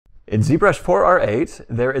In ZBrush 4R8,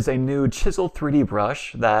 there is a new chisel 3D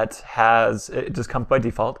brush that it just comes by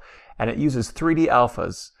default, and it uses 3D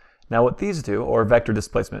alphas. Now what these do, or vector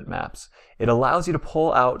displacement maps, it allows you to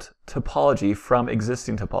pull out topology from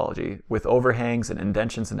existing topology with overhangs and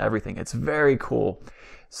indentions and everything. It's very cool.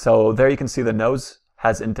 So there you can see the nose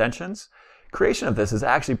has indentions. Creation of this is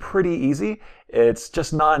actually pretty easy. It's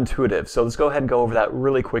just not intuitive. So let's go ahead and go over that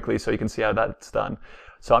really quickly so you can see how that's done.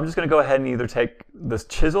 So I'm just going to go ahead and either take this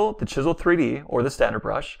chisel, the chisel 3D, or the standard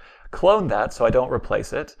brush, clone that so I don't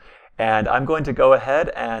replace it, and I'm going to go ahead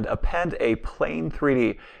and append a plane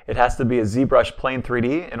 3D. It has to be a ZBrush plane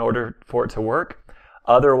 3D in order for it to work.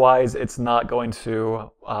 Otherwise, it's not going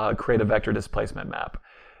to create a vector displacement map.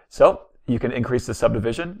 So you can increase the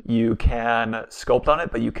subdivision, you can sculpt on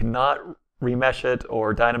it, but you cannot remesh it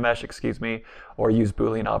or dynamesh, excuse me, or use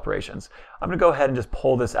Boolean operations. I'm going to go ahead and just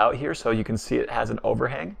pull this out here so you can see it has an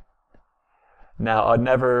overhang. Now I'd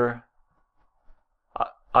never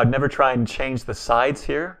try and change the sides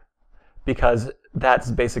here because that's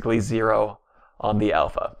basically 0 on the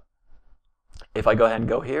alpha. If I go ahead and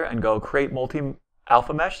go here and go create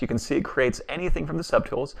multi-alpha mesh, you can see it creates anything from the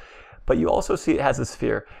subtools, but you also see it has a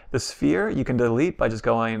sphere. The sphere you can delete by just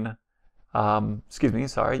going, you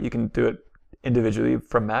can do it individually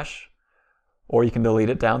from mesh, or you can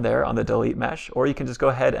delete it down there on the delete mesh, or you can just go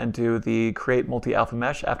ahead and do the create multi-alpha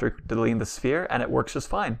mesh after deleting the sphere, and it works just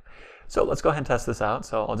fine. So let's go ahead and test this out.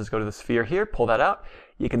 So I'll just go to the sphere here, pull that out.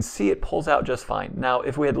 You can see it pulls out just fine. Now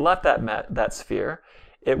if we had left that sphere,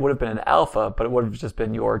 it would have been an alpha, but it would have just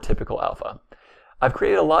been your typical alpha. I've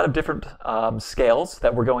created a lot of different scales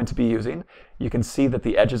that we're going to be using. You can see that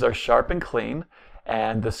the edges are sharp and clean,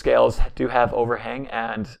 and the scales do have overhang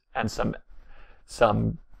and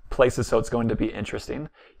some places, so it's going to be interesting.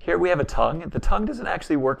 Here we have a tongue. The tongue doesn't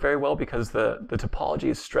actually work very well because the topology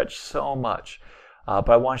is stretched so much, but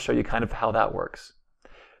I want to show you kind of how that works.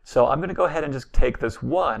 So I'm going to go ahead and just take this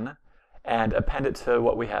one and append it to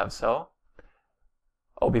what we have. So,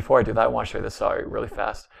 before I do that, I want to show you this, really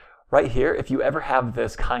fast. Right here, if you ever have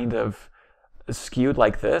this kind of skewed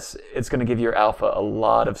like this, it's going to give your alpha a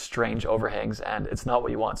lot of strange overhangs, and it's not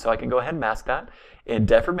what you want. So I can go ahead and mask that. In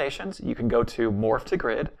deformations, you can go to morph to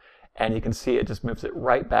grid, and you can see it just moves it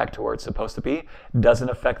right back to where it's supposed to be. Doesn't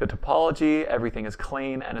affect the topology, everything is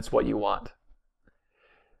clean, and it's what you want.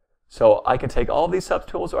 So I can take all these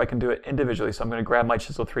subtools, or I can do it individually. So I'm going to grab my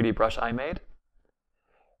chisel 3D brush I made,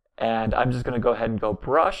 and I'm just going to go ahead and go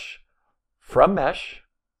brush from mesh,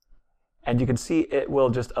 and you can see it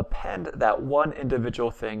will just append that one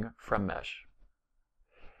individual thing from mesh.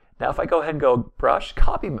 Now if I go ahead and go brush,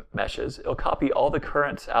 copy meshes, it'll copy all the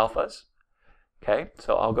current alphas. Okay,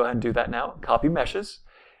 so I'll go ahead and do that now. Copy meshes,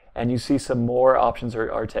 and you see some more options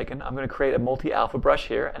are taken. I'm going to create a multi-alpha brush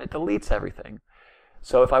here, and it deletes everything.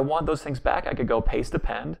 So if I want those things back, I could go paste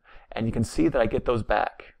append, and you can see that I get those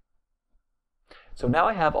back. So now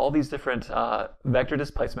I have all these different vector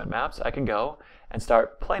displacement maps. I can go and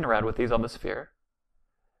start playing around with these on the sphere.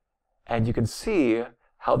 And you can see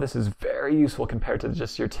how this is very useful compared to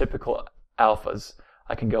just your typical alphas.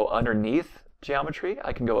 I can go underneath geometry,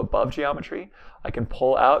 I can go above geometry, I can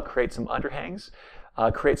pull out, create some underhangs,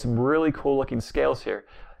 create some really cool looking scales here.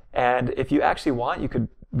 And if you actually want, you could,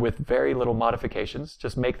 with very little modifications,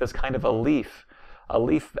 just make this kind of a leaf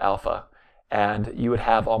alpha, and you would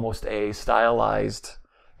have almost a stylized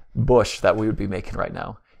bush that we would be making right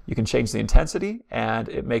now. You can change the intensity, and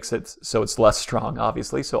it makes it so it's less strong,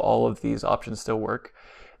 obviously, so all of these options still work.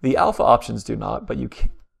 The alpha options do not, but you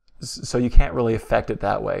can't really affect it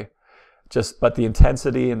that way. But the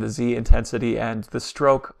intensity and the Z intensity and the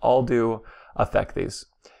stroke all do affect these.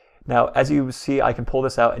 Now, as you see, I can pull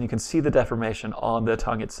this out, and you can see the deformation on the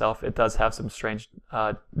tongue itself. It does have some strange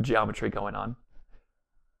geometry going on.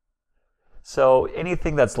 So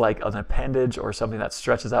anything that's like an appendage or something that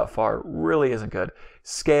stretches out far really isn't good.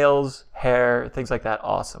 Scales, hair, things like that,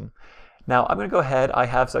 awesome. Now I'm going to go ahead, I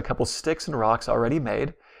have a couple sticks and rocks already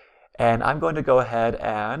made, and I'm going to go ahead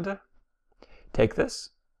and take this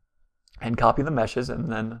and copy the meshes,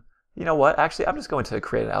 and then, you know what, actually I'm just going to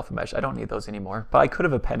create an alpha mesh. I don't need those anymore, but I could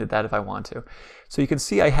have appended that if I want to. So you can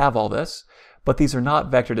see I have all this, but these are not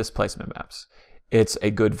vector displacement maps. It's a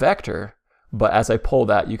good vector, but as I pull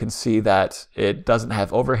that, you can see that it doesn't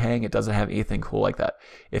have overhang, it doesn't have anything cool like that.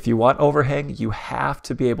 If you want overhang, you have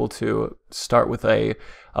to be able to start with a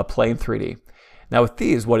plane 3D. Now with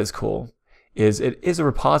these, what is cool is it is a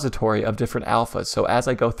repository of different alphas. So as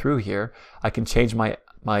I go through here, I can change my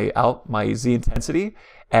my Z intensity,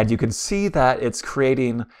 and you can see that it's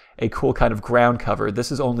creating a cool kind of ground cover.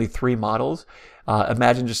 This is only 3 models.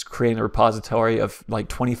 Imagine just creating a repository of like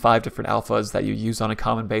 25 different alphas that you use on a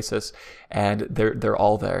common basis, and they're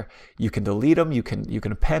all there. You can delete them, you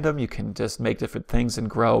can append them, you can just make different things and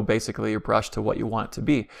grow basically your brush to what you want it to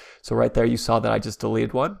be. So right there you saw that I just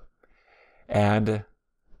deleted one. And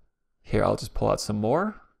here I'll just pull out some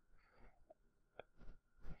more.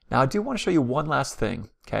 Now I do want to show you one last thing,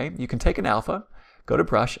 okay? You can take an alpha, go to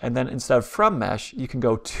brush, and then instead of from mesh, you can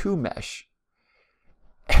go to mesh.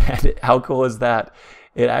 And how cool is that?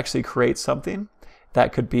 It actually creates something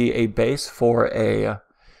that could be a base for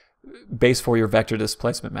your vector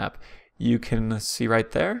displacement map. You can see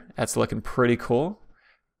right there, that's looking pretty cool.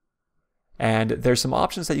 And there's some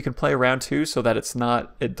options that you can play around too, so that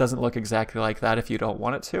it doesn't look exactly like that if you don't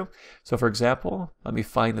want it to. So for example, let me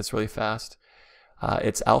find this really fast.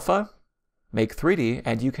 It's alpha, make 3D,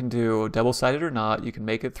 and you can do double-sided or not, you can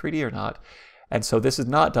make it 3D or not. And so this is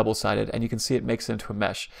not double-sided, and you can see it makes it into a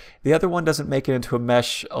mesh. The other one doesn't make it into a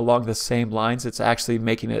mesh along the same lines, it's actually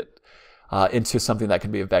making it into something that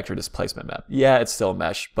can be a vector displacement map. Yeah, it's still a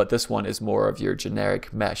mesh, but this one is more of your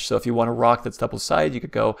generic mesh. So if you want a rock that's double-sided, you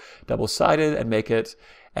could go double-sided and make it,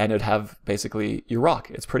 and it'd have basically your rock.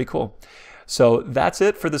 It's pretty cool. So that's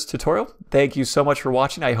it for this tutorial. Thank you so much for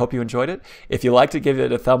watching. I hope you enjoyed it. If you liked it, give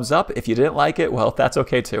it a thumbs up. If you didn't like it, well, that's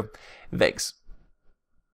okay too. Thanks.